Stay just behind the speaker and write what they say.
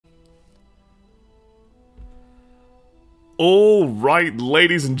Alright,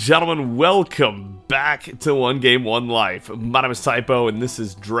 ladies and gentlemen, welcome back to 1Game1Life. My name is Typo, and this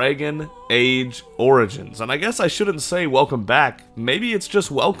is Dragon Age Origins. And I guess I shouldn't say welcome back. Maybe it's just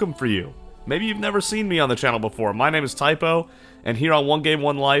welcome for you. Maybe you've never seen me on the channel before. My name is Typo, and here on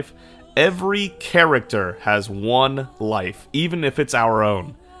 1Game1Life, every character has one life, even if it's our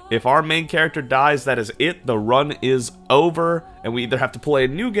own. If our main character dies, that is it. The run is over, and we either have to play a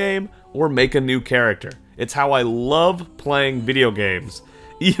new game or make a new character. It's how I love playing video games.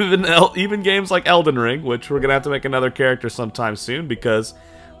 Even games like Elden Ring, which we're going to have to make another character sometime soon because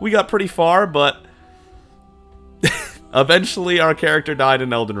we got pretty far, but eventually our character died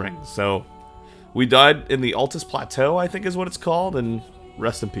in Elden Ring. So we died in the Altus Plateau, I think is what it's called, and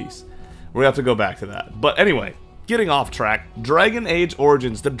rest in peace. We're going to have to go back to that. But anyway, getting off track, Dragon Age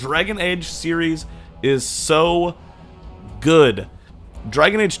Origins. The Dragon Age series is so good.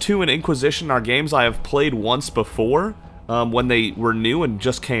 Dragon Age 2 and Inquisition are games I have played once before, when they were new and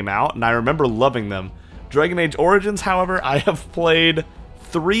just came out, and I remember loving them. Dragon Age Origins, however, I have played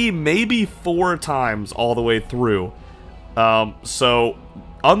 3, maybe 4 times all the way through. So,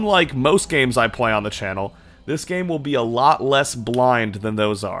 unlike most games I play on the channel, this game will be a lot less blind than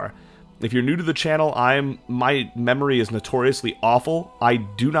those are. If you're new to the channel, my memory is notoriously awful. I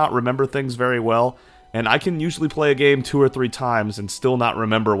do not remember things very well. And I can usually play a game 2 or 3 times and still not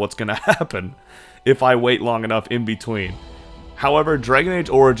remember what's going to happen if I wait long enough in between. However, Dragon Age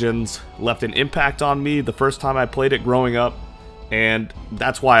Origins left an impact on me the first time I played it growing up, and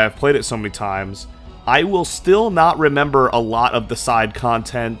that's why I've played it so many times. I will still not remember a lot of the side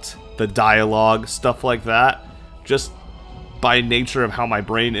content, the dialogue, stuff like that, just by nature of how my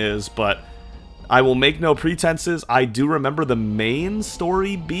brain is, but I will make no pretenses, I do remember the main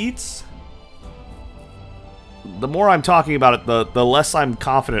story beats. The more I'm talking about it, the less I'm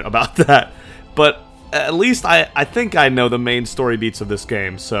confident about that. But at least I think I know the main story beats of this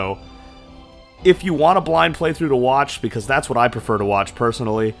game. So if you want a blind playthrough to watch, because that's what I prefer to watch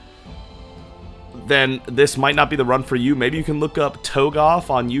personally, then this might not be the run for you. Maybe you can look up Togoff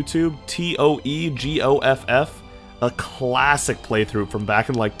on YouTube, Toegoff, a classic playthrough from back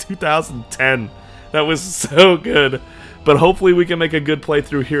in like 2010. That was so good. But hopefully we can make a good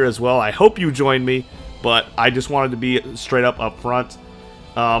playthrough here as well. I hope you join me. But I just wanted to be straight up front.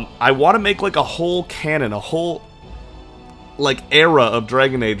 I want to make like a whole canon, a whole like era of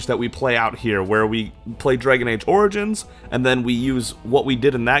Dragon Age that we play out here, where we play Dragon Age Origins, and then we use what we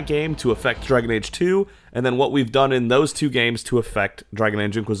did in that game to affect Dragon Age 2, and then what we've done in those 2 games to affect Dragon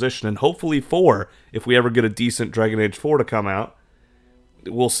Age Inquisition, and hopefully 4, if we ever get a decent Dragon Age 4 to come out.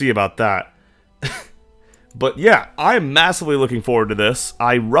 We'll see about that. But yeah, I'm massively looking forward to this.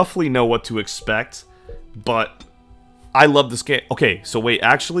 I roughly know what to expect. But I love this game. Okay, so wait,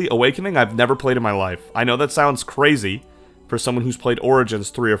 actually, Awakening I've never played in my life. I know that sounds crazy for someone who's played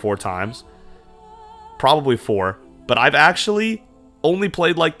Origins 3 or 4 times. Probably 4. But I've actually only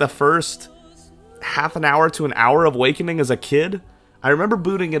played like the first half an hour to an hour of Awakening as a kid. I remember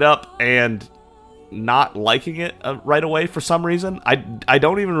booting it up and not liking it right away for some reason. I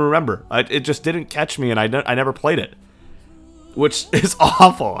don't even remember. It just didn't catch me, and I never played it. Which is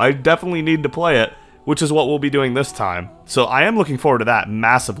awful. I definitely need to play it. Which is what we'll be doing this time. So I am looking forward to that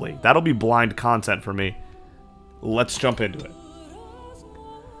massively. That'll be blind content for me. Let's jump into it.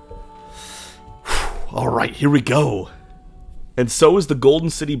 Alright, here we go. And so is the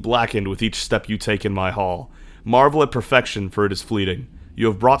Golden City blackened with each step you take in my hall. Marvel at perfection, for it is fleeting. You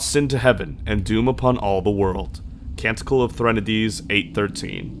have brought sin to heaven, and doom upon all the world. Canticle of Threnodies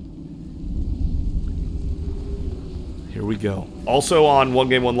 8:13. Here we go. Also on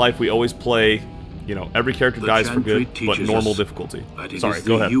 1Game1Life, we always play... You know, every character dies for good, but normal difficulty. Sorry,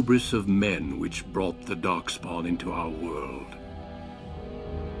 go ahead. The hubris of men which brought the Darkspawn into our world.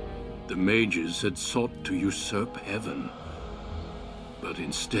 The mages had sought to usurp heaven, but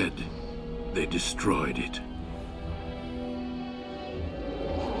instead, they destroyed it.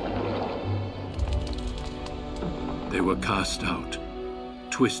 They were cast out,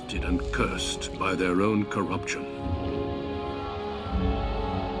 twisted and cursed by their own corruption.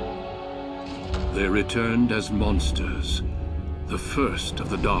 They returned as monsters, the first of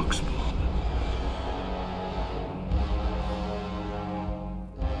the Darkspawn.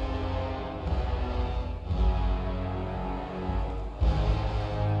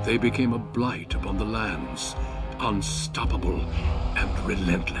 They became a blight upon the lands, unstoppable and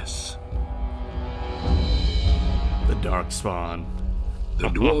relentless. The Darkspawn. The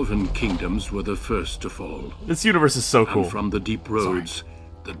Dwarven kingdoms were the first to fall. This universe is so cool. And from the deep roads,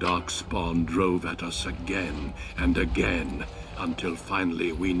 the Darkspawn drove at us again and again, until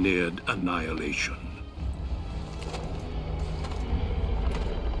finally we neared annihilation.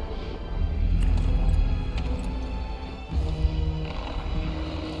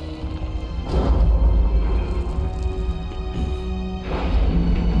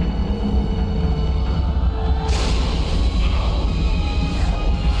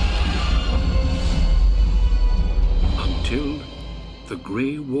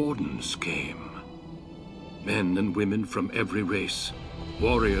 Wardens came. Men and women from every race,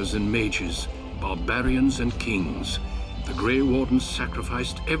 warriors and mages, barbarians and kings. The Grey Wardens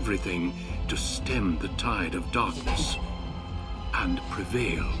sacrificed everything to stem the tide of darkness, and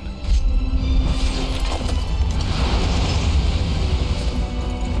prevailed.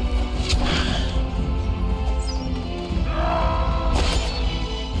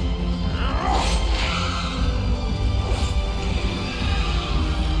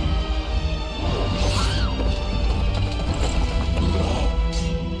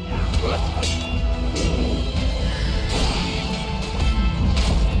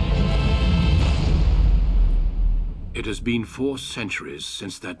 It has been 4 centuries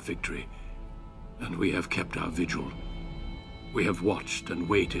since that victory, and we have kept our vigil. We have watched and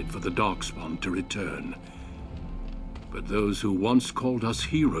waited for the Darkspawn to return. But those who once called us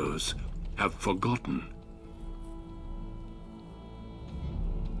heroes have forgotten.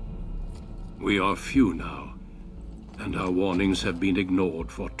 We are few now, and our warnings have been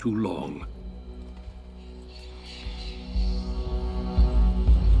ignored for too long.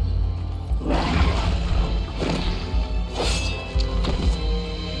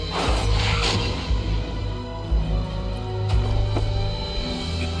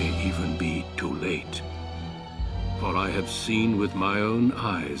 For I have seen with my own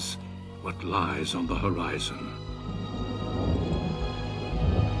eyes what lies on the horizon.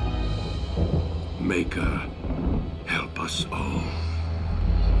 Maker, help us all.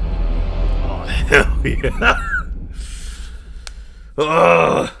 Oh, hell yeah.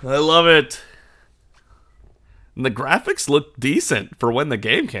 Oh, I love it. And the graphics look decent for when the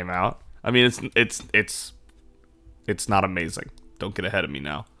game came out. I mean, it's not amazing. Don't get ahead of me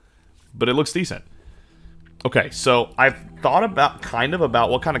now. But it looks decent. Okay, so I've thought about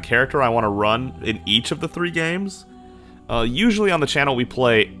what kind of character I want to run in each of the 3 games. Usually on the channel we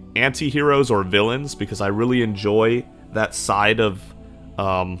play anti-heroes or villains because I really enjoy that side of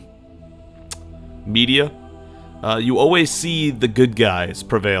media. You always see the good guys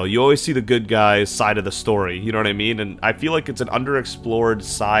prevail. You always see the good guys' side of the story, you know what I mean? And I feel like it's an underexplored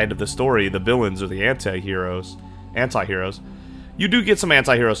side of the story, the villains or the anti-heroes. You do get some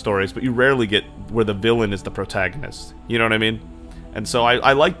anti-hero stories, but you rarely get where the villain is the protagonist. You know what I mean? And so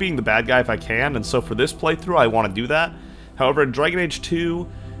I like being the bad guy if I can, and so for this playthrough, I want to do that. However, in Dragon Age 2,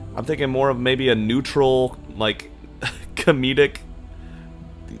 I'm thinking more of maybe a neutral, like, comedic,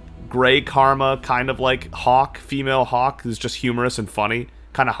 gray karma, kind of like Hawk, female Hawk, who's just humorous and funny.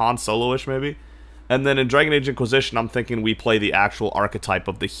 Kind of Han Solo-ish, maybe. And then in Dragon Age Inquisition, I'm thinking we play the actual archetype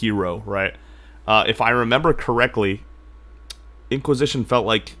of the hero, right? If I remember correctly, Inquisition felt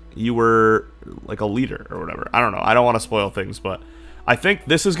like you were like a leader or whatever. I don't know. I don't want to spoil things, but I think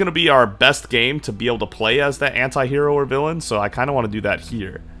this is going to be our best game to be able to play as that anti-hero or villain, so I kind of want to do that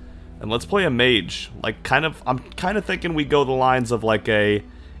here. And let's play a mage. Like, I'm kind of thinking we go the lines of like a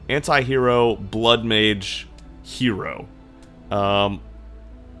anti-hero blood mage hero.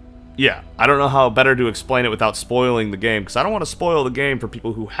 Yeah, I don't know how better to explain it without spoiling the game, because I don't want to spoil the game for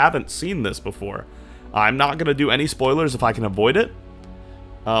people who haven't seen this before. I'm not going to do any spoilers if I can avoid it.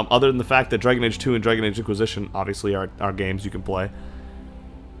 Other than the fact that Dragon Age 2 and Dragon Age Inquisition obviously are games you can play.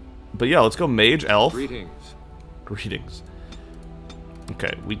 But yeah, let's go Mage, Elf. Greetings. Greetings.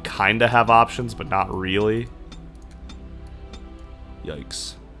 Okay, we kind of have options, but not really.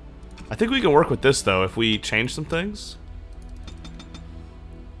 Yikes. I think we can work with this, though, if we change some things.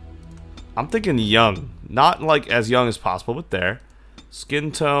 I'm thinking young. Not, like, as young as possible, but there.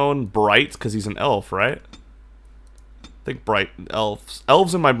 Skin tone, bright, because he's an elf, right? I think bright elves.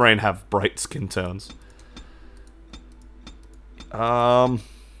 Elves in my brain have bright skin tones.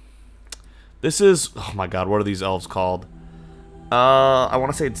 This is... Oh my god, what are these elves called? I want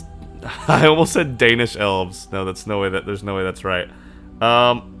to say it's... I almost said Danish elves. No, that's no way that... There's no way that's right.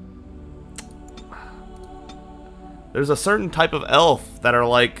 There's a certain type of elf that are,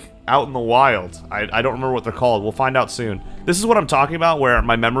 like, out in the wild. I don't remember what they're called. We'll find out soon. This is what I'm talking about, where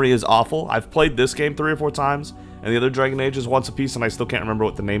my memory is awful. I've played this game 3 or 4 times, and the other Dragon Ages once a piece, and I still can't remember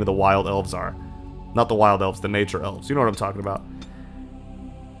what the name of the wild elves are. Not the wild elves, the nature elves. You know what I'm talking about.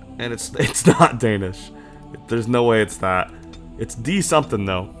 And it's not Danish. There's no way it's that. It's D something,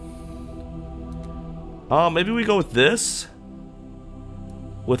 though. Maybe we go with this?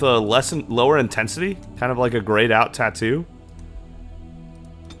 With a lower intensity? Kind of like a grayed out tattoo?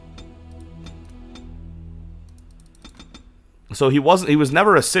 So he was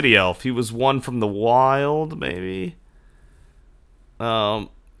never a city elf. He was one from the wild, maybe?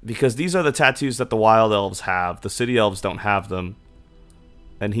 Because these are the tattoos that the wild elves have. The city elves don't have them.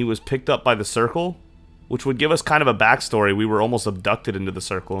 And he was picked up by the circle? which would give us kind of a backstory. We were almost abducted into the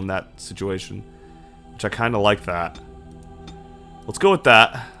circle in that situation, which I kind of like that. Let's go with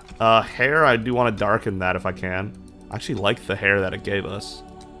that. Hair, I do want to darken that if I can. I actually like the hair that it gave us,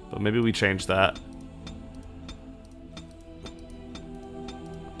 but maybe we change that.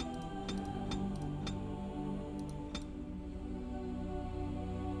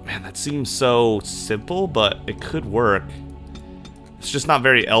 Man, that seems so simple, but it could work. It's just not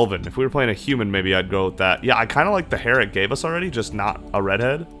very elven. If we were playing a human, maybe I'd go with that. Yeah, I kind of like the hair it gave us already, just not a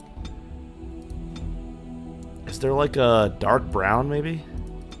redhead. Is there like a dark brown, maybe?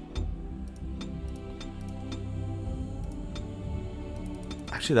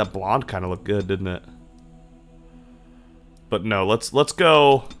 Actually, that blonde kind of looked good, didn't it? But no, let's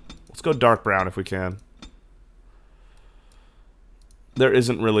go dark brown if we can. There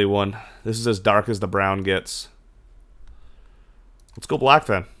isn't really one. This is as dark as the brown gets. Let's go black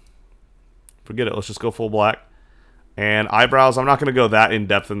then. Forget it. Let's just go full black. And eyebrows, I'm not going to go that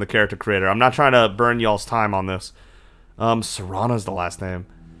in-depth in the character creator. I'm not trying to burn y'all's time on this. Surana's the last name.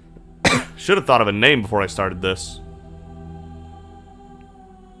 Should have thought of a name before I started this.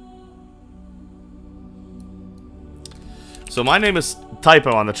 So my name is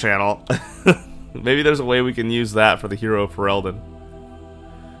Typo on the channel. Maybe there's a way we can use that for the hero of Ferelden.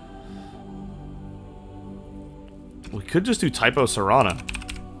 We could just do Typo Surana.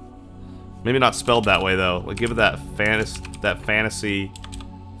 Maybe not spelled that way though. Like give it that fantasy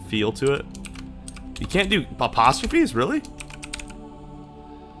feel to it. You can't do apostrophes, really?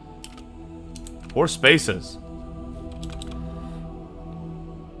 Or spaces.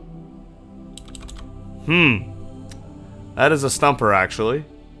 That is a stumper, actually.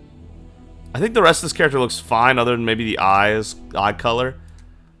 I think the rest of this character looks fine, other than maybe the eye color.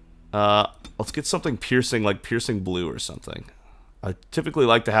 Let's get something piercing, like piercing blue or something. I typically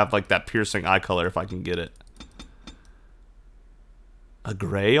like to have like that piercing eye color if I can get it. A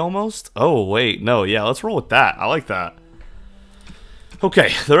gray almost? Oh, wait. No, yeah, let's roll with that. I like that.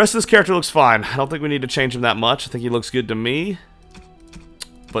 Okay, the rest of this character looks fine. I don't think we need to change him that much. I think he looks good to me.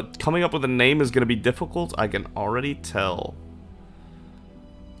 But coming up with a name is going to be difficult. I can already tell.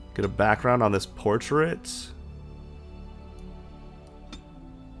 Get a background on this portrait.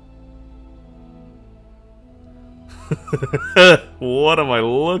 What am I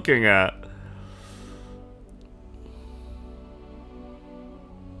looking at?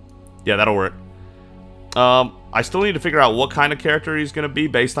 Yeah, that'll work. I still need to figure out what kind of character he's going to be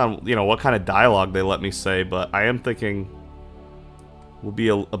based on, you know, what kind of dialogue they let me say, but I am thinking we'll be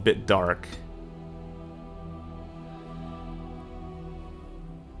a bit dark.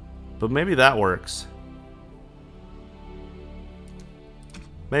 But maybe that works.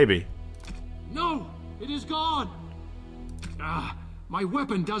 Maybe. No! It is gone! My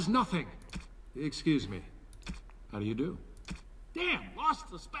weapon does nothing. Excuse me. How do you do? Damn, lost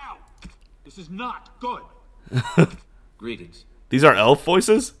the spell. This is not good. Greetings. These are elf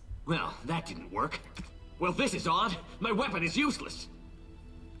voices? Well, that didn't work. Well, this is odd. My weapon is useless.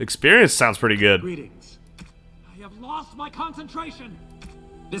 Experience sounds pretty good. Greetings. I have lost my concentration.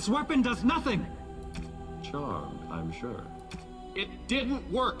 This weapon does nothing. Charmed, I'm sure. It didn't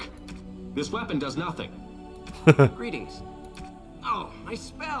work. This weapon does nothing. Greetings. Oh, my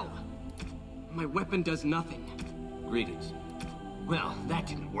spell. My weapon does nothing. Greetings. Well, that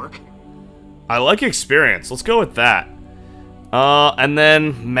didn't work. I like experience. Let's go with that. And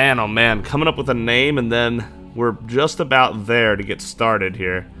then, man, oh man, coming up with a name, and then we're just about there to get started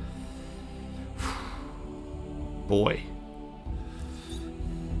here. Boy.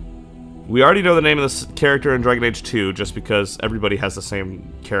 We already know the name of this character in Dragon Age 2, just because everybody has the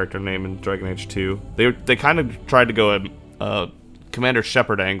same character name in Dragon Age 2. They kind of tried to go a Commander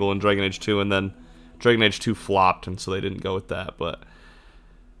Shepard angle in Dragon Age 2, and then Dragon Age 2 flopped, and so they didn't go with that, but...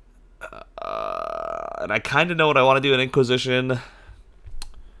 and I kind of know what I want to do in Inquisition.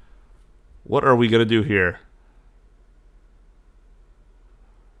 What are we going to do here?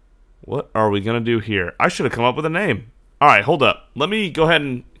 What are we going to do here? I should have come up with a name. Alright, hold up. Let me go ahead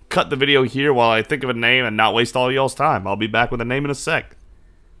and cut the video here while I think of a name and not waste all y'all's time. I'll be back with a name in a sec.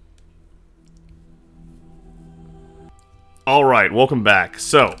 Alright, welcome back.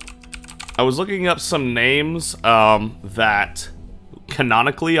 So, I was looking up some names that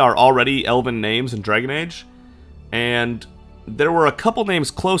canonically are already elven names in Dragon Age, and there were a couple names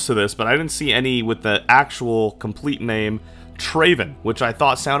close to this, but I didn't see any with the actual complete name Traeven, which I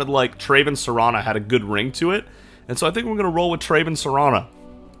thought sounded like Traeven Surana had a good ring to it, and so I think we're going to roll with Traeven Surana.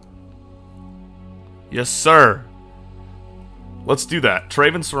 Yes, sir. Let's do that.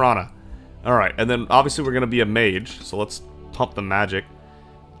 Traeven Surana. Alright, and then obviously we're going to be a mage, so let's pump the magic.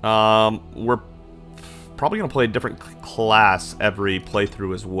 We're probably going to play a different class every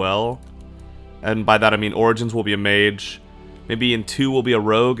playthrough as well. And by that I mean Origins will be a mage. Maybe in 2 will be a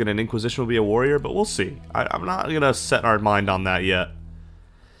rogue and in Inquisition will be a warrior, but we'll see. I'm not going to set our mind on that yet.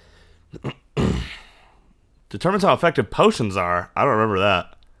 Determines how effective potions are. I don't remember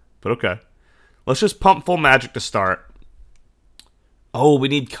that. But okay. Let's just pump full magic to start. Oh, we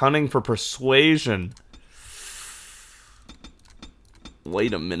need cunning for persuasion.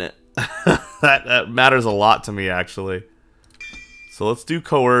 Wait a minute. that matters a lot to me, actually. So let's do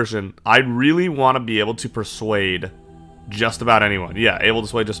coercion. I really want to be able to persuade just about anyone. Yeah, able to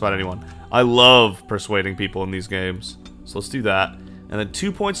sway just about anyone. I love persuading people in these games. So let's do that. And then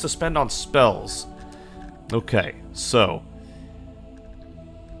 2 points to spend on spells. Okay, so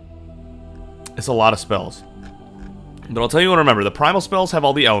it's a lot of spells. But I'll tell you what to remember. The primal spells have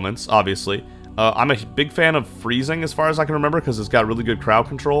all the elements, obviously. I'm a big fan of freezing as far as I can remember because it's got really good crowd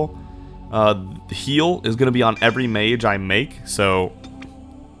control. The heal is going to be on every mage I make, so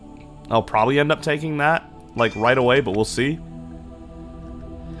I'll probably end up taking that like right away, but we'll see.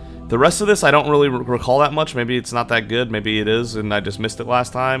 The rest of this I don't really recall that much. Maybe it's not that good. Maybe it is, and I just missed it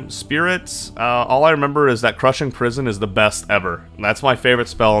last time. Spirits, all I remember is that Crushing Prison is the best ever. That's my favorite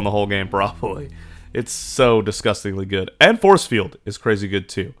spell in the whole game, probably. It's so disgustingly good. And Force Field is crazy good,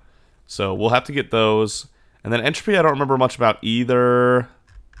 too. So we'll have to get those. And then Entropy I don't remember much about either,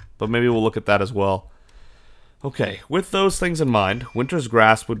 but maybe we'll look at that as well. Okay, with those things in mind, Winter's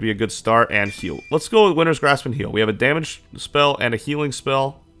Grasp would be a good start, and heal. Let's go with Winter's Grasp and heal. We have a damage spell and a healing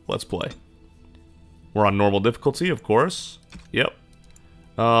spell. Let's play. We're on normal difficulty, of course. Yep.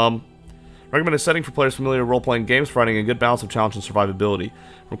 Recommended setting for players familiar with role-playing games, providing a good balance of challenge and survivability.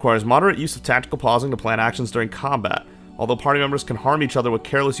 Requires moderate use of tactical pausing to plan actions during combat. Although party members can harm each other with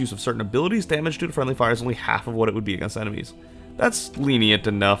careless use of certain abilities, damage due to friendly fire is only half of what it would be against enemies. That's lenient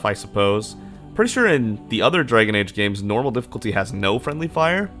enough, I suppose. Pretty sure in the other Dragon Age games, normal difficulty has no friendly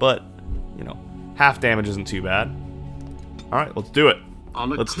fire, but, you know, half damage isn't too bad. Alright, let's do it. On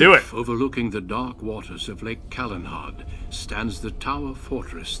a Let's do it. cliff overlooking the dark waters of Lake Kalinhad stands the tower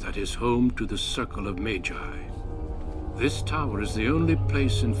fortress that is home to the Circle of Magi. This tower is the only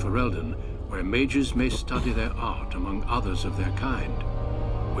place in Ferelden where mages may study their art among others of their kind.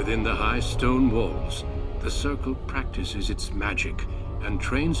 Within the high stone walls, the Circle practices its magic and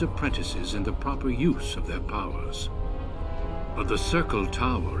trains apprentices in the proper use of their powers. But the Circle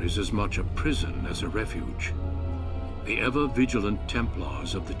Tower is as much a prison as a refuge. The ever-vigilant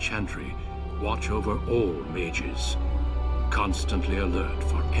Templars of the Chantry watch over all mages, constantly alert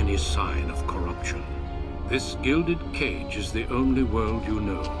for any sign of corruption. This gilded cage is the only world you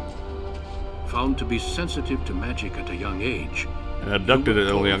know. Found to be sensitive to magic at a young age, And abducted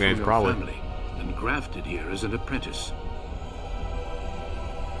at a young age, probably. family, and grafted here as an apprentice.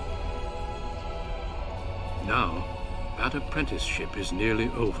 Now, that apprenticeship is nearly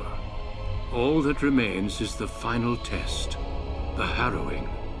over. All that remains is the final test, the harrowing.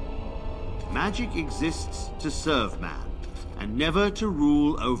 Magic exists to serve man, and never to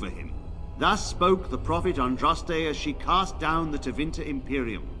rule over him. Thus spoke the prophet Andraste as she cast down the Tevinter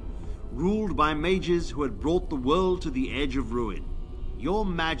Imperium, ruled by mages who had brought the world to the edge of ruin. Your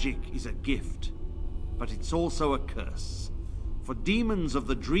magic is a gift, but it's also a curse. For demons of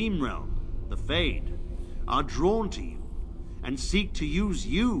the Dream Realm, the Fade, are drawn to you, and seek to use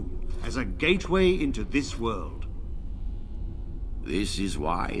you as a gateway into this world. This is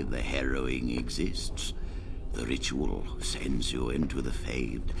why the harrowing exists. The ritual sends you into the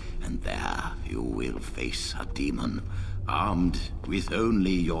Fade, and there you will face a demon, armed with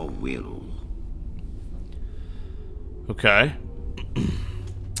only your will. Okay.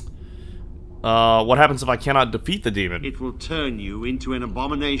 What happens if I cannot defeat the demon? It will turn you into an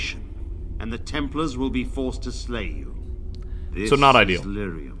abomination, and the Templars will be forced to slay you. This So not ideal. is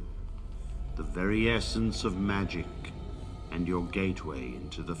Lyrium, the very essence of magic, and your gateway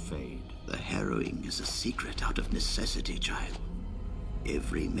into the Fade. The harrowing is a secret out of necessity, child.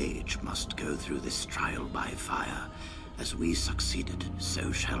 Every mage must go through this trial by fire. As we succeeded,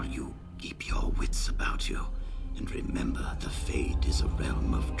 so shall you. Keep your wits about you, and remember the Fade is a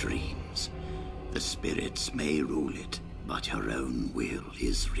realm of dreams. The spirits may rule it, but your own will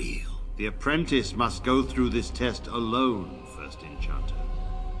is real. The apprentice must go through this test alone, First Enchanter.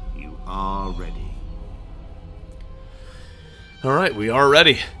 You are ready. Alright, we are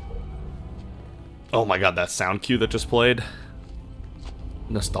ready. Oh my god, that sound cue that just played.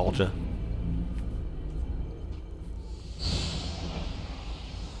 Nostalgia.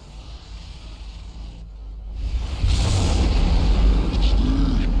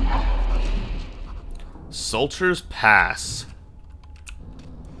 Sulcher's Pass.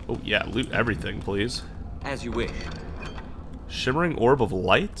 Oh yeah, loot everything, please. As you wish. Shimmering orb of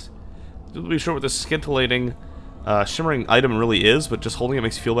light? To be sure what this scintillating shimmering item really is, but just holding it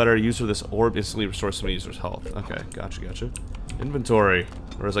makes you feel better. User of this orb instantly restores some user's health. Okay, gotcha. Inventory,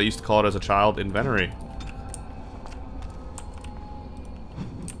 or as I used to call it as a child, inventory.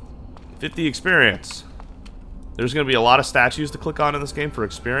 50 experience. There's going to be a lot of statues to click on in this game for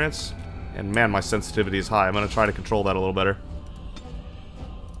experience. And man, my sensitivity is high. I'm going to try to control that a little better.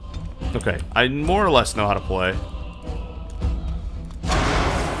 Okay, I more or less know how to play.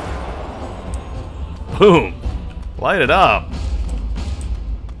 Boom! Light it up.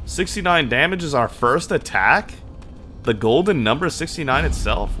 69 damage is our first attack? The golden number 69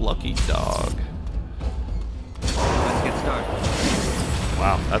 itself? Lucky dog. Let's get started.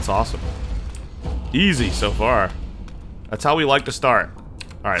 Wow, that's awesome. Easy so far. That's how we like to start.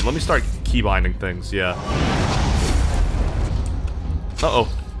 Alright, let me start keybinding things, yeah.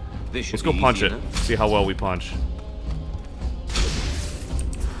 Uh-oh. Let's go punch it. See how well we punch.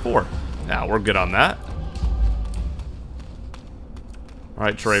 4. Yeah, we're good on that.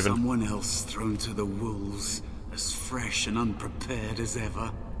 Alright, Traeven. Someone else thrown to the wolves, as fresh and unprepared as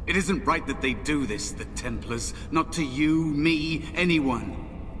ever. It isn't right that they do this, the Templars. Not to you, me, anyone.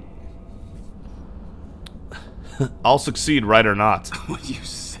 I'll succeed, right or not. Well, you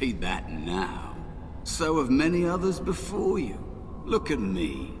say that now. So have many others before you. Look at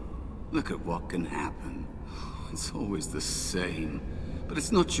me. Look at what can happen. It's always the same. But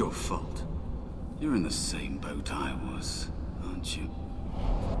it's not your fault. You're in the same boat I was, aren't you?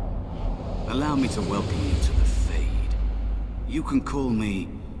 Allow me to welcome you to the Fade. You can call me,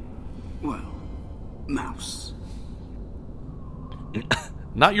 well, Mouse.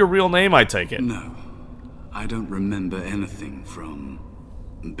 Not your real name, I take it. No. I don't remember anything from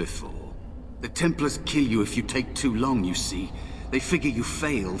before. The Templars kill you if you take too long, you see. They figure you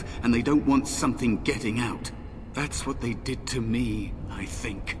failed, and they don't want something getting out. That's what they did to me, I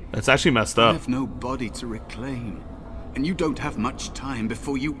think. That's actually messed up. I have no body to reclaim, and you don't have much time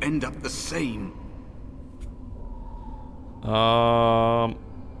before you end up the same. I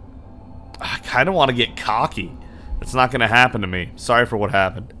kind of want to get cocky. It's not going to happen to me. Sorry for what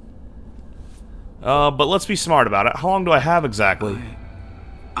happened. But let's be smart about it. How long do I have exactly?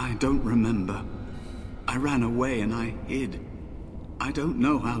 I don't remember. I ran away and I hid. I don't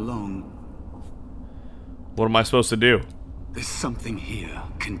know how long. What am I supposed to do? There's something here,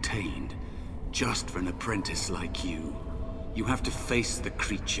 contained. Just for an apprentice like you. You have to face the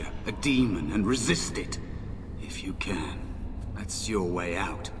creature, a demon, and resist it. If you can. That's your way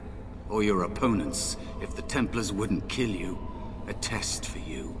out. Or your opponents, if the Templars wouldn't kill you. A test for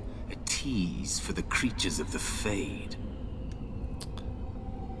you. A tease for the creatures of the Fade.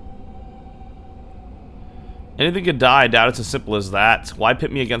 Anything could die. I doubt it's as simple as that. Why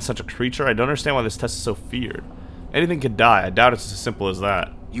pit me against such a creature? I don't understand why this test is so feared. Anything could die. I doubt it's as simple as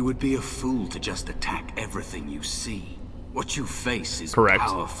that. You would be a fool to just attack everything you see. What you face is correct.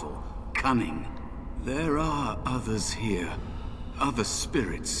 Powerful, cunning. There are others here. Other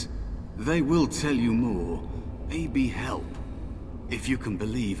spirits. They will tell you more. Maybe help. If you can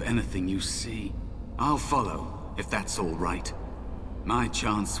believe anything you see. I'll follow, if that's all right. My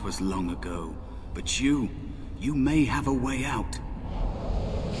chance was long ago. But you may have a way out.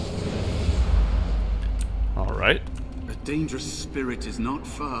 Alright. A dangerous spirit is not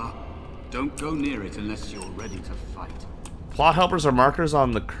far. Don't go near it unless you're ready to fight. Plot helpers are markers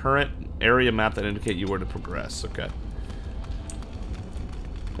on the current area map that indicate you where to progress. Okay.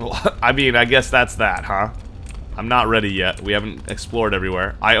 Well, I mean, I guess that's that, huh? I'm not ready yet. We haven't explored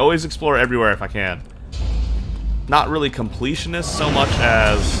everywhere. I always explore everywhere if I can. Not really completionist so much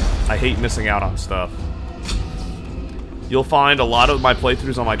as I hate missing out on stuff. You'll find a lot of my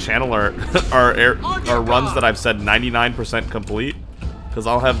playthroughs on my channel are runs that I've said 99% complete. Because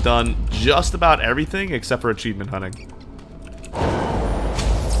I'll have done just about everything except for achievement hunting.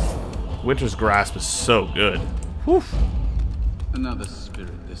 Winter's Grasp is so good. Whew. Another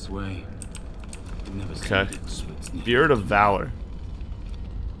spirit this way. Okay. Spirit of Valor.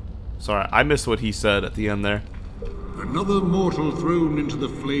 Sorry, I missed what he said at the end there. Another mortal thrown into the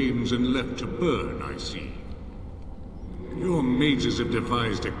flames and left to burn, I see. Your mages have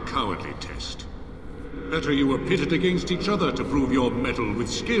devised a cowardly test. Better you were pitted against each other to prove your mettle with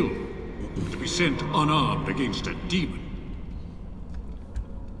skill, to be sent unarmed against a demon.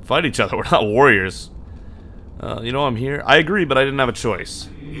 Fight each other, we're not warriors. You know I'm here. I agree, but I didn't have a choice.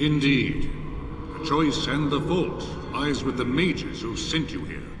 Indeed. The choice and the fault lies with the mages who sent you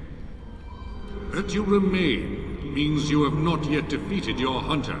here. That you remain means you have not yet defeated your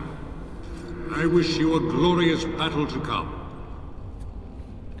hunter. I wish you a glorious battle to come.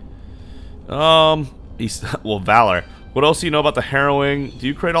 Well, Valor. What else do you know about the harrowing? Do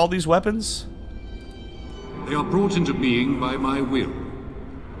you create all these weapons? They are brought into being by my will.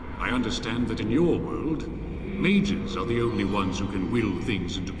 I understand that in your world, mages are the only ones who can will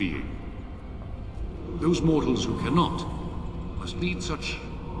things into being. Those mortals who cannot must lead such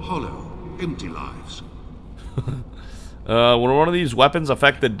hollow, empty lives. Will one of these weapons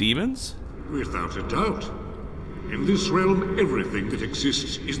affect the demons? Without a doubt. In this realm, everything that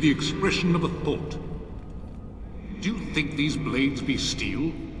exists is the expression of a thought. Do you think these blades be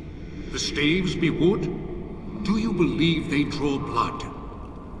steel? The staves be wood? Do you believe they draw blood?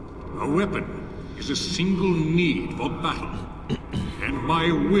 A weapon is a single need for battle, and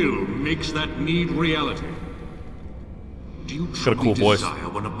my will makes that need reality. Do you truly desire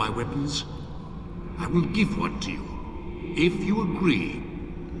one of my weapons? I will give one to you, if you agree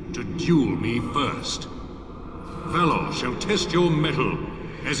to duel me first. Valor shall test your mettle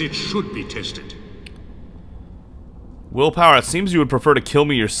as it should be tested. Willpower, it seems you would prefer to kill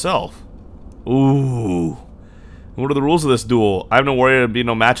me yourself. Ooh. What are the rules of this duel? I have no warrior to be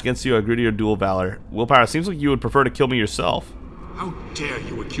no match against you. I agree to your duel, Valor. Willpower, it seems like you would prefer to kill me yourself. How dare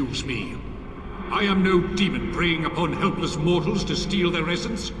you accuse me? I am no demon preying upon helpless mortals to steal their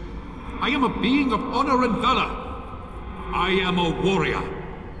essence. I am a being of honor and valor. I am a warrior.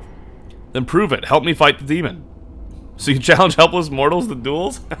 Then prove it. Help me fight the demon. So you challenge helpless mortals to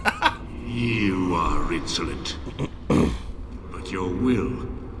duels? You are insolent. But your will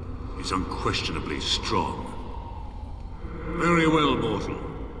is unquestionably strong. Very well, mortal.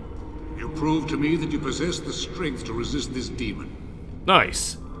 You prove to me that you possess the strength to resist this demon.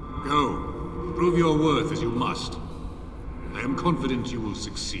 Nice. Go. Prove your worth as you must. I am confident you will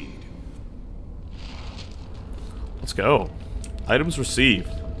succeed. Let's go. Items received.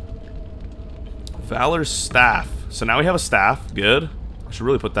 Valor's staff. So now we have a staff. Good. I should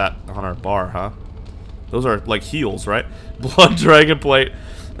really put that on our bar, huh? Those are like heals, right? Blood Dragon Plate.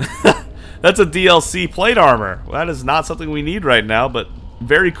 That's a DLC plate armor. That is not something we need right now, but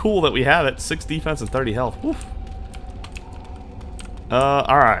very cool that we have it. 6 defense and 30 health. Woof.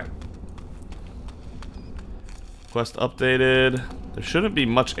 Alright. Quest updated. There shouldn't be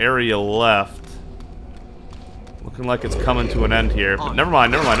much area left. Looking like it's coming to an end here. But never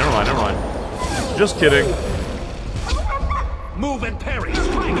mind, never mind, never mind, never mind. Just kidding. Move and parry,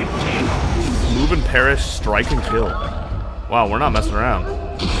 strike and kill. Move and perish, strike and kill. Wow, we're not messing around.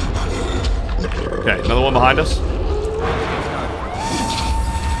 Okay, another one behind us.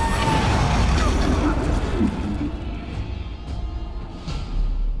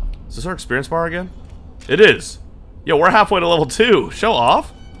 Is this our experience bar again? It is. Yo, we're halfway to level 2. Show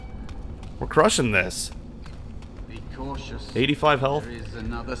off. We're crushing this. Be cautious. 85 health. There is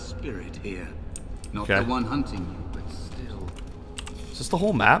another spirit here. Not Okay. the one hunting you, but still. Is this the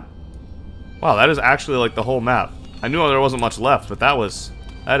whole map? Wow, that is actually like the whole map. I knew there wasn't much left, but that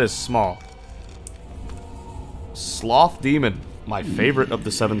is small. Sloth Demon, my favorite of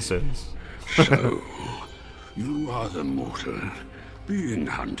the 7 sins. So, you are the mortal being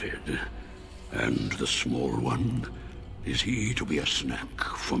hunted. And the small one, is he to be a snack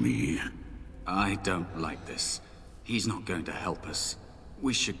for me? I don't like this. He's not going to help us.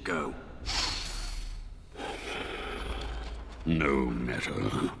 We should go. No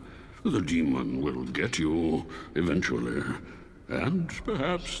matter. The demon will get you eventually. And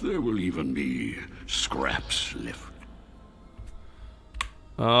perhaps there will even be scraps left.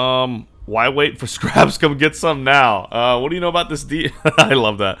 Why wait for scraps? Come get some now. What do you know about this I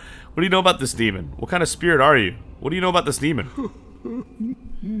love that. What do you know about this demon? What kind of spirit are you? What do you know about this demon?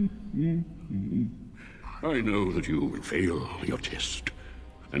 I know that you will fail your test,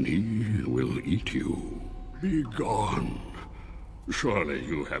 and he will eat you. Be gone. Surely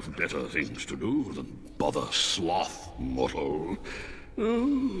you have better things to do than bother sloth, mortal.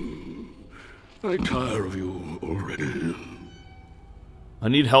 Oh, I tire of you already. I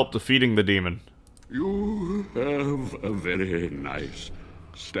need help defeating the demon. You have a very nice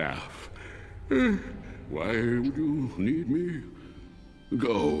staff. Why would you need me?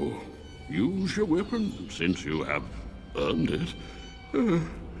 Go. Use your weapon, since you have earned it.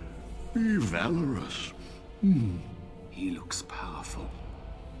 Be valorous. He looks powerful.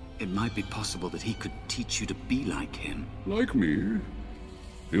 It might be possible that he could teach you to be like him. Like me?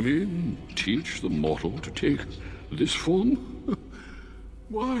 You mean teach the mortal to take this form?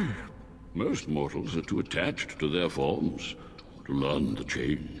 Why, most mortals are too attached to their forms to learn the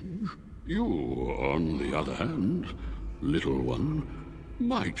change. You, on the other hand, little one,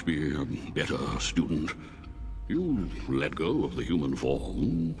 might be a better student. You let go of the human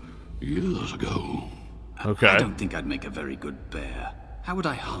form years ago. Okay. I don't think I'd make a very good bear. How would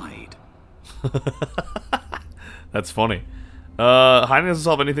I hide? That's funny. Hiding doesn't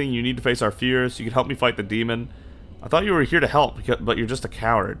solve anything. You need to face our fears. You can help me fight the demon. I thought you were here to help, but you're just a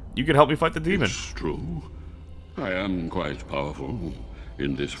coward. You can help me fight the demon. It's true. I am quite powerful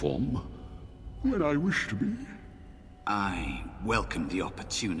in this form. When I wish to be. I welcome the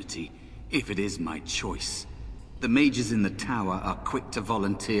opportunity, if it is my choice. The mages in the tower are quick to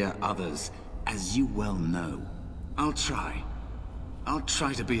volunteer others, as you well know. I'll try. I'll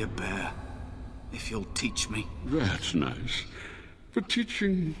try to be a bear, if you'll teach me. That's nice. But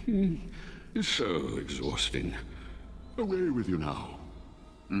teaching is so exhausting. Away with you now.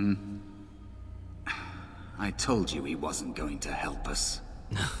 I told you he wasn't going to help us.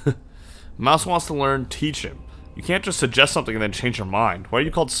 Mouse wants to learn, teach him. You can't just suggest something and then change your mind. Why are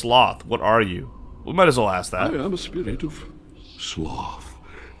you called Sloth? What are you? We might as well ask that. I am a spirit of sloth.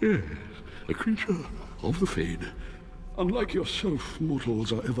 Yes, a creature of the Fade. Unlike yourself,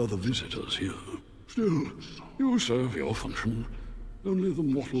 mortals are ever the visitors here. Still, you serve your function. Only the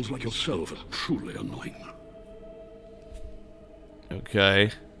mortals like yourself are truly annoying.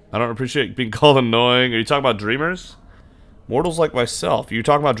 Okay. I don't appreciate being called annoying. Are you talking about dreamers? Mortals like myself. Are you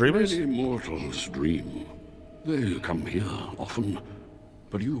talking about dreamers? Many mortals dream. They come here often,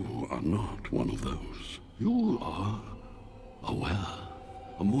 but you are not one of those. You are aware,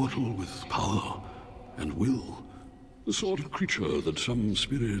 a mortal with power and will, the sort of creature that some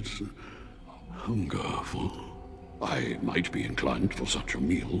spirits hunger for. I might be inclined for such a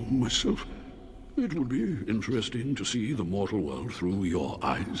meal myself. It would be interesting to see the mortal world through your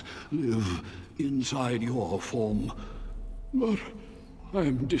eyes, live inside your form. But I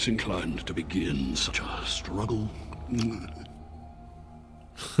am disinclined to begin such a struggle.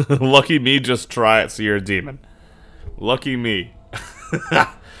 Lucky me, just try it so you're a demon. Lucky me.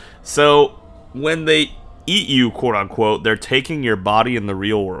 So, when they eat you, quote-unquote, they're taking your body in the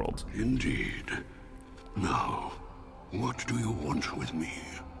real world. Indeed. Now, what do you want with me?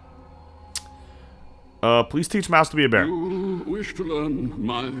 Please teach Mouse to be a bear. You wish to learn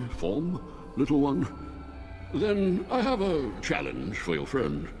my form, little one? Then I have a challenge for your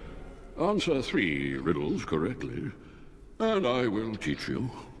friend. Answer 3 riddles correctly, and I will teach you.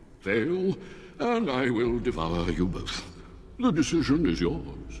 Fail, and I will devour you both. The decision is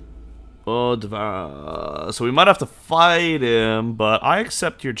yours. So we might have to fight him, but I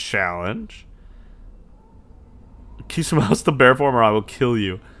accept your challenge. Keep Mouse the bear form or I will kill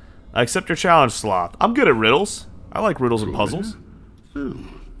you. I accept your challenge, Sloth. I'm good at riddles. I like riddles and puzzles.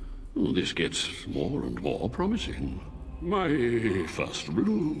 Well, this gets more and more promising. My first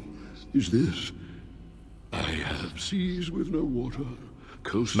riddle is this. I have seas with no water,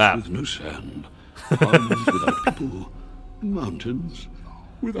 coasts with no sand, farms without people, mountains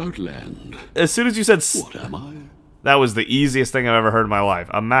without land. As soon as you said what am I? That was the easiest thing I've ever heard in my life.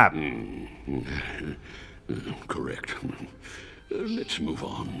 A map. Correct. Let's move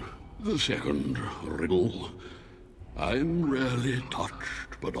on. The second riddle. I'm rarely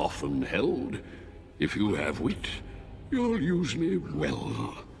touched, but often held. If you have wit, you'll use me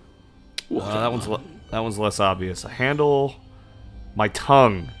well. That one's less obvious. A handle, my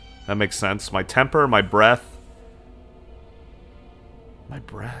tongue. That makes sense. My temper, my breath. My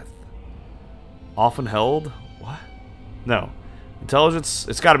breath. Often held? What? No. Intelligence,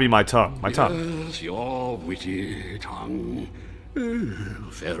 it's got to be my tongue. My tongue. Yes, your witty tongue.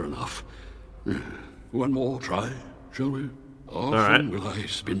 Fair enough. One more try, shall we? Often will I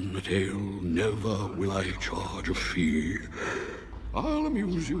spin a tale, never will I charge a fee. I'll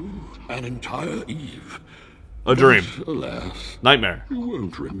amuse you an entire eve. A dream. But, alas, nightmare. You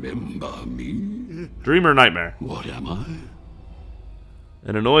won't remember me. Dream or nightmare? What am I?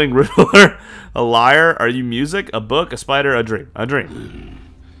 An annoying riddler. A liar. Are you music? A book? A spider? A dream? A dream.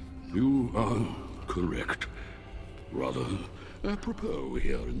 You are correct. Rather apropos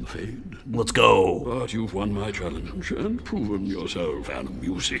here in the Fade. Let's go. But you've won my challenge and proven yourself an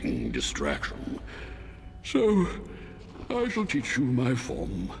amusing distraction. So, I shall teach you my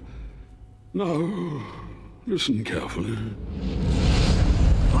form. Now, listen carefully.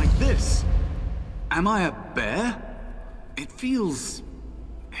 Like this? Am I a bear? It feels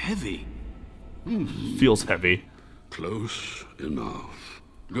heavy. Feels heavy. Close enough.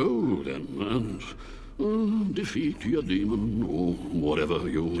 Go then, and defeat your demon, or whatever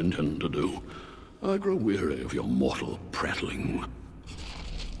you intend to do. I grow weary of your mortal prattling.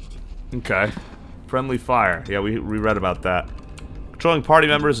 Okay. Friendly fire. Yeah, we read about that. Controlling party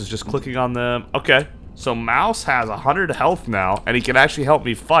members is just clicking on them. Okay. So Mouse has 100 health now, and he can actually help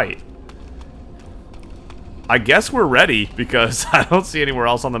me fight. I guess we're ready, because I don't see anywhere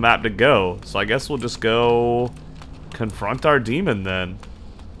else on the map to go. So I guess we'll just go confront our demon then.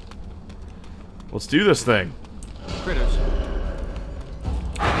 Let's do this thing. Critters.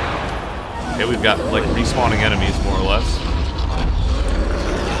 Okay, we've got like respawning enemies more or less.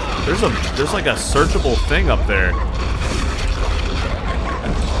 There's like a searchable thing up there.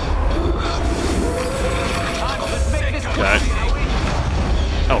 Okay.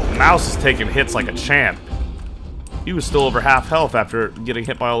 Oh, Mouse is taking hits like a champ. He was still over half health after getting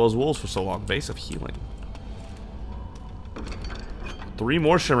hit by all those wolves for so long. Base of healing. 3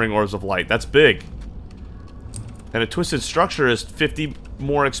 more shimmering orbs of light. That's big. And a twisted structure is 50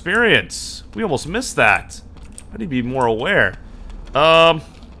 more experience. We almost missed that. I need to be more aware.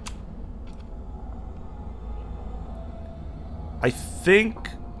 I think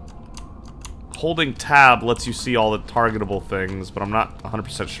holding tab lets you see all the targetable things, but I'm not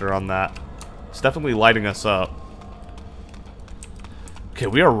 100% sure on that. It's definitely lighting us up. Okay,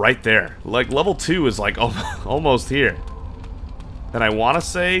 we are right there. Like, level 2 is like almost here. And I want to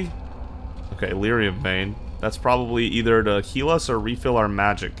say... Okay, Lyrium Vein. That's probably either to heal us or refill our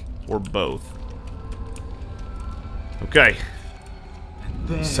magic. Or both. Okay.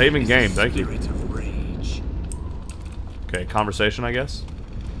 Saving game, thank you. Okay, conversation, I guess.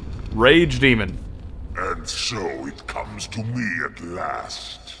 Rage Demon. And so it comes to me at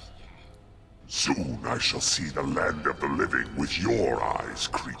last. Soon I shall see the land of the living with your eyes,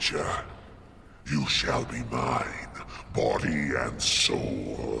 creature. You shall be mine, body and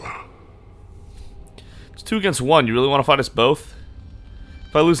soul. It's 2 against 1. You really want to fight us both?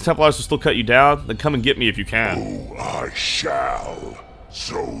 If I lose, the Templars will still cut you down. Then come and get me if you can. Oh, I shall.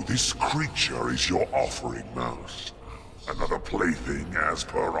 So this creature is your offering, Mouse. Another plaything as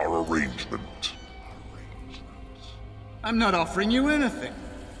per our arrangement. I'm not offering you anything.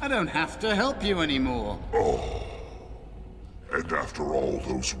 I don't have to help you anymore. Oh. And after all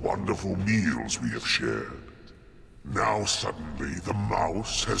those wonderful meals we have shared, now suddenly the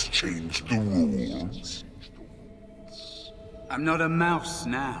mouse has changed the rules. I'm not a mouse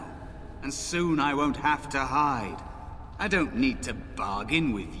now, and soon I won't have to hide. I don't need to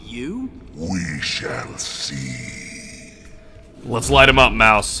bargain with you. We shall see. Let's light him up,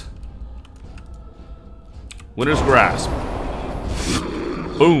 Mouse. Winter's Grasp.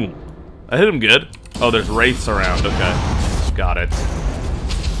 Boom. I hit him good. Oh, there's wraiths around. Okay. Got it.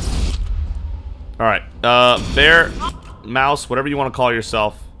 Alright. Bear, Mouse, whatever you want to call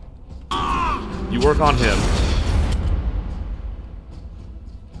yourself. You work on him.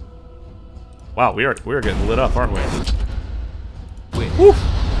 Wow, we are getting lit up, aren't we? Wait. Woo.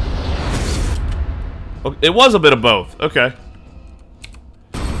 Oh, it was a bit of both. Okay.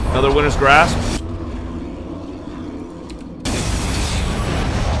 Another Winter's Grasp.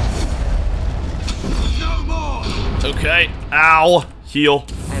 Okay. Ow. Heal.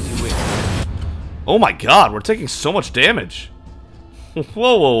 Oh my god, we're taking so much damage. Whoa,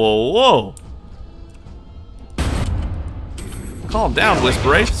 whoa, whoa, whoa. Calm down,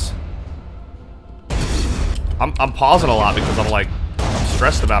 Whisper-Wraiths. I'm pausing a lot because I'm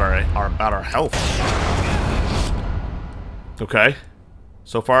stressed about our health. Okay.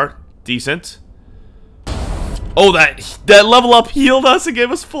 So far, decent. Oh, that level up healed us and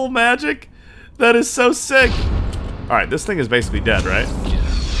gave us full magic. That is so sick. Alright, this thing is basically dead, right?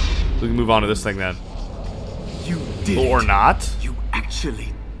 We can move on to this thing then. You did or it. Not. You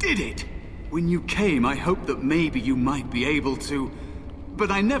actually did it. When you came, I hoped that maybe you might be able to, but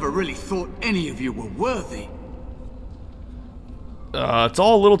I never really thought any of you were worthy. It's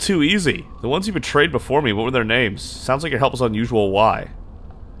all a little too easy. The ones you betrayed before me, what were their names? Sounds like your help was unusual. Why?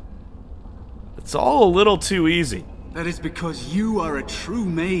 It's all a little too easy. That is because you are a true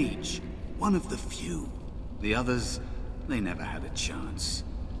mage. One of the few. The others, they never had a chance.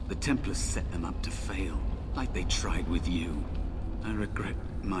 The Templars set them up to fail, like they tried with you. I regret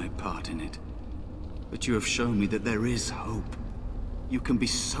my part in it. But you have shown me that there is hope. You can be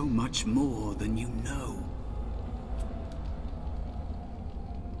so much more than you know.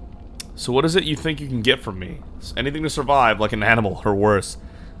 So what is it you think you can get from me? Anything to survive, like an animal, or worse.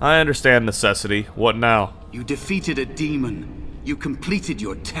 I understand necessity. What now? You defeated a demon. You completed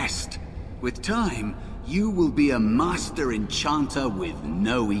your test. With time, you will be a master enchanter with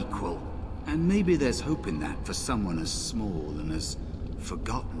no equal. And maybe there's hope in that for someone as small and as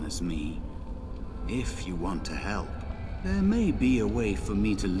forgotten as me. If you want to help, there may be a way for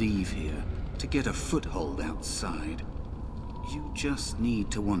me to leave here, to get a foothold outside. You just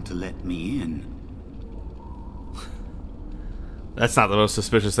need to want to let me in. That's not the most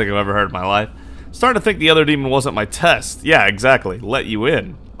suspicious thing I've ever heard in my life. Starting to think the other demon wasn't my test. Yeah, exactly. Let you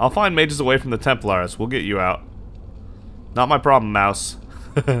in. I'll find mages away from the Templars. We'll get you out. Not my problem, Mouse.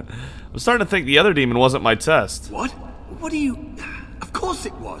 I'm starting to think the other demon wasn't my test. What? What do you... Of course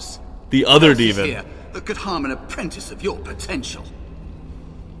it was. The other What else is demon. here that could harm an apprentice of your potential?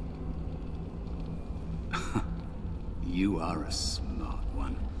 You are a smart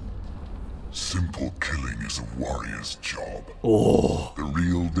one. Simple killing is a warrior's job. Oh. The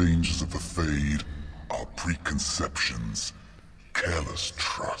real dangers of the Fade are preconceptions, careless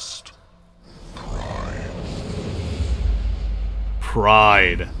trust, pride.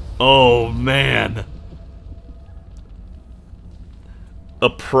 Pride. Oh, man. A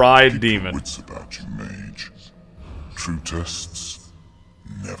pride Keep your demon. wits about you, mage. True tests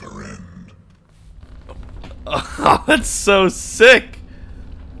never end. Oh, that's so sick.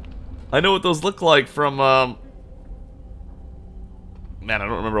 I know what those look like from, Man, I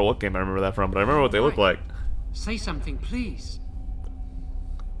don't remember what game I remember that from, but I remember what they look like. Say something, please.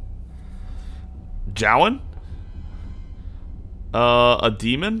 Jowan? A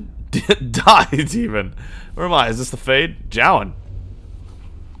demon? Die, demon. Where am I? Is this the Fade? Jowan.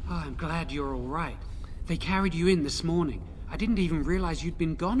 Oh, I'm glad you're all right. They carried you in this morning. I didn't even realize you'd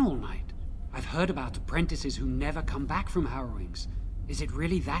been gone all night. I've heard about apprentices who never come back from harrowings. Is it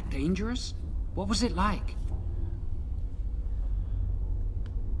really that dangerous? What was it like?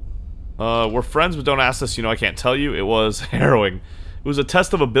 We're friends, but don't ask this. You know I can't tell you. It was harrowing. It was a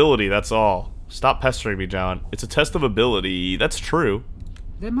test of ability, that's all. Stop pestering me, John. It's a test of ability. That's true.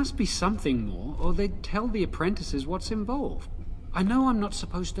 There must be something more, or they'd tell the apprentices what's involved. I know I'm not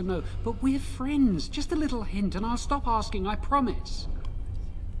supposed to know, but we're friends. Just a little hint, and I'll stop asking, I promise.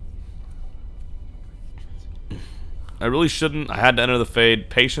 I really shouldn't. I had to enter the Fade.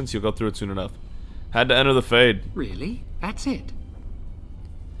 Patience, you'll go through it soon enough. Had to enter the Fade. Really? That's it?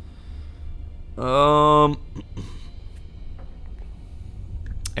 And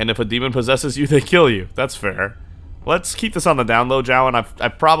if a demon possesses you, they kill you. That's fair. Let's keep this on the down low, Jowan. I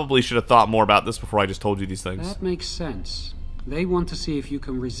probably should have thought more about this before I just told you these things. That makes sense. They want to see if you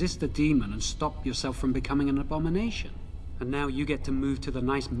can resist a demon and stop yourself from becoming an abomination. And now you get to move to the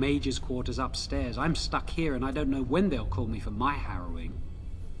nice mage's quarters upstairs. I'm stuck here and I don't know when they'll call me for my harrowing.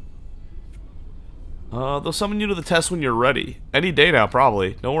 They'll summon you to the test when you're ready. Any day now,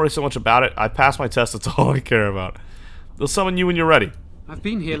 probably. Don't worry so much about it. I passed my test, that's all I care about. They'll summon you when you're ready. I've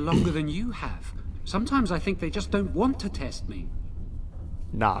been here longer than you have. Sometimes I think they just don't want to test me.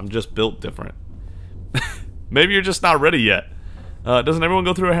 Nah, I'm just built different. Maybe you're just not ready yet. Doesn't everyone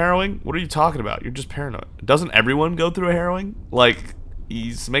go through a harrowing? What are you talking about? You're just paranoid. Doesn't everyone go through a harrowing? Like,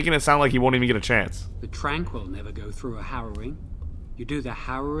 he's making it sound like he won't even get a chance. The tranquil never go through a harrowing. You do the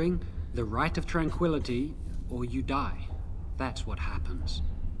harrowing, the rite of tranquility, or you die. That's what happens.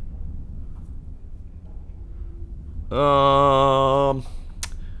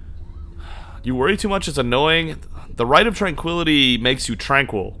 You worry too much, it's annoying. The rite of tranquility makes you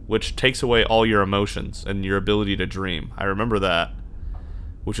tranquil, which takes away all your emotions and your ability to dream. I remember that.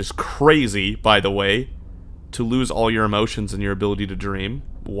 Which is crazy, by the way, to lose all your emotions and your ability to dream.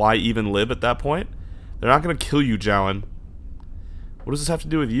 Why even live at that point? They're not going to kill you, Jowan. What does this have to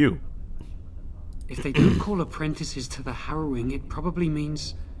do with you? If they don't call apprentices to the harrowing, it probably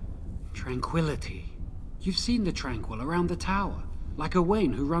means tranquility. You've seen the tranquil around the tower, like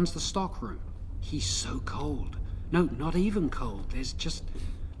Owain who runs the stockroom. He's so cold. No, not even cold. There's just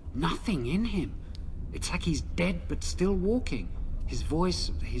nothing in him. It's like he's dead but still walking. His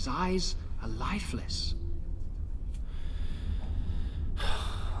voice, his eyes are lifeless.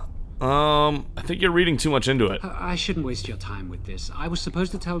 I think you're reading too much into it. I shouldn't waste your time with this. I was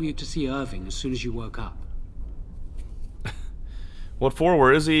supposed to tell you to see Irving as soon as you woke up. What for?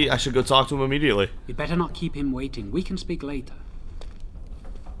 Where is he? I should go talk to him immediately. You'd better not keep him waiting. We can speak later.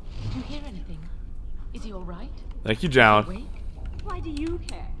 Did you hear anything? Is he all right? Thank you, Jowan. Awake? Why do you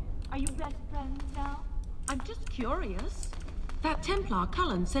care? Are you best friends now? I'm just curious. That Templar,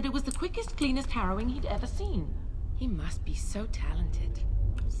 Cullen, said it was the quickest, cleanest harrowing he'd ever seen. He must be so talented.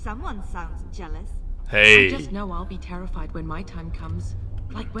 Someone sounds jealous. Hey. I just know I'll be terrified when my time comes.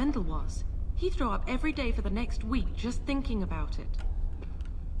 Like Wendell was. He'd throw up every day for the next week just thinking about it.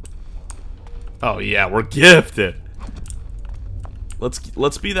 Oh yeah, we're gifted.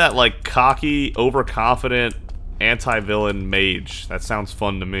 Let's be that like cocky, overconfident, anti-villain mage. That sounds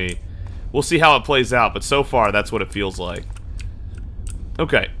fun to me. We'll see how it plays out, but so far that's what it feels like.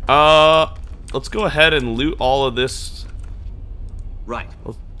 Okay, let's go ahead and loot all of this. Right.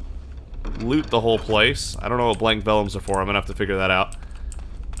 Let's loot the whole place. I don't know what blank vellums are for. I'm gonna have to figure that out.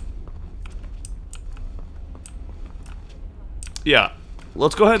 Yeah,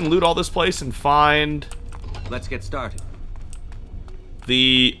 let's go ahead and loot all this place and find... Let's get started.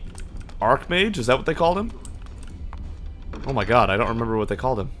 The Archmage? Is that what they called him? Oh my god, I don't remember what they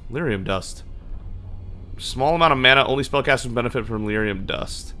called him. Lyrium Dust. Small amount of mana, only spellcasters benefit from Lyrium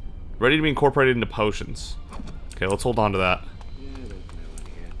Dust. Ready to be incorporated into potions. Okay, let's hold on to that.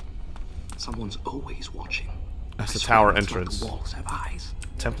 Someone's always watching. That's the tower entrance. The walls have eyes.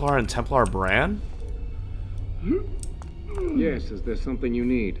 Templar and Templar Bran? Yes, is there something you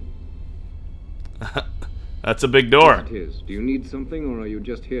need? That's a big door. Yes, it is. Do you need something, or are you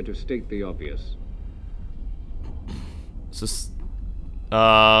just here to state the obvious? Is this...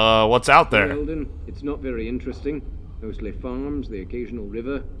 what's out there? Eldon, it's not very interesting. Mostly farms, the occasional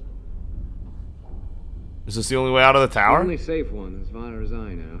river. Is this the only way out of the tower? The only safe one, as far as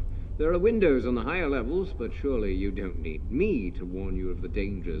I know. There are windows on the higher levels, but surely you don't need me to warn you of the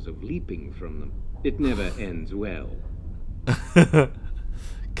dangers of leaping from them. It never ends well.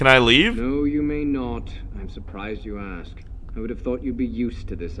 Can I leave? No, you may not. I'm surprised you ask. I would have thought you'd be used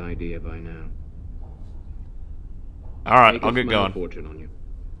to this idea by now. Alright, I'll get going. Fortune on you.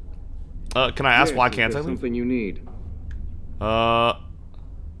 Can I ask why can't I leave? Something you need.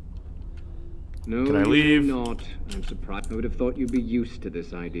 No, can I leave? Not. I'm surprised. I would have thought you'd be used to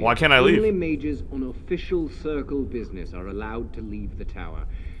this idea. Why can't I leave? Only mages on official circle business are allowed to leave the tower.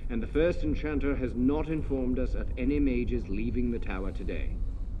 And the first enchanter has not informed us of any mages leaving the tower today.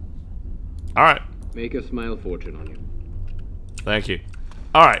 Alright. Make a smile fortune on you. Thank you.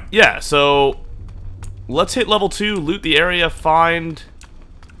 Alright, yeah, so let's hit level 2, loot the area, find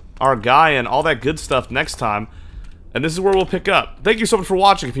our guy, and all that good stuff next time. And this is where we'll pick up. Thank you so much for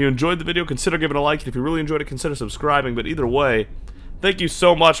watching. If you enjoyed the video, consider giving a like. And if you really enjoyed it, consider subscribing. But either way, thank you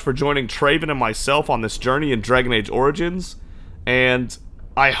so much for joining Traeven and myself on this journey in Dragon Age Origins. And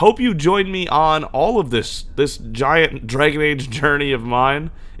I hope you join me on all of this giant Dragon Age journey of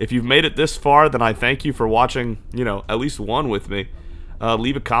mine. If you've made it this far, then I thank you for watching, you know, at least one with me.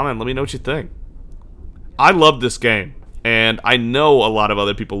 Leave a comment. Let me know what you think. I love this game. And I know a lot of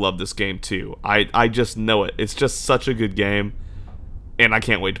other people love this game too. I just know it. It's just such a good game. And I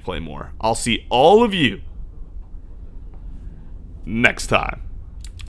can't wait to play more. I'll see all of you next time.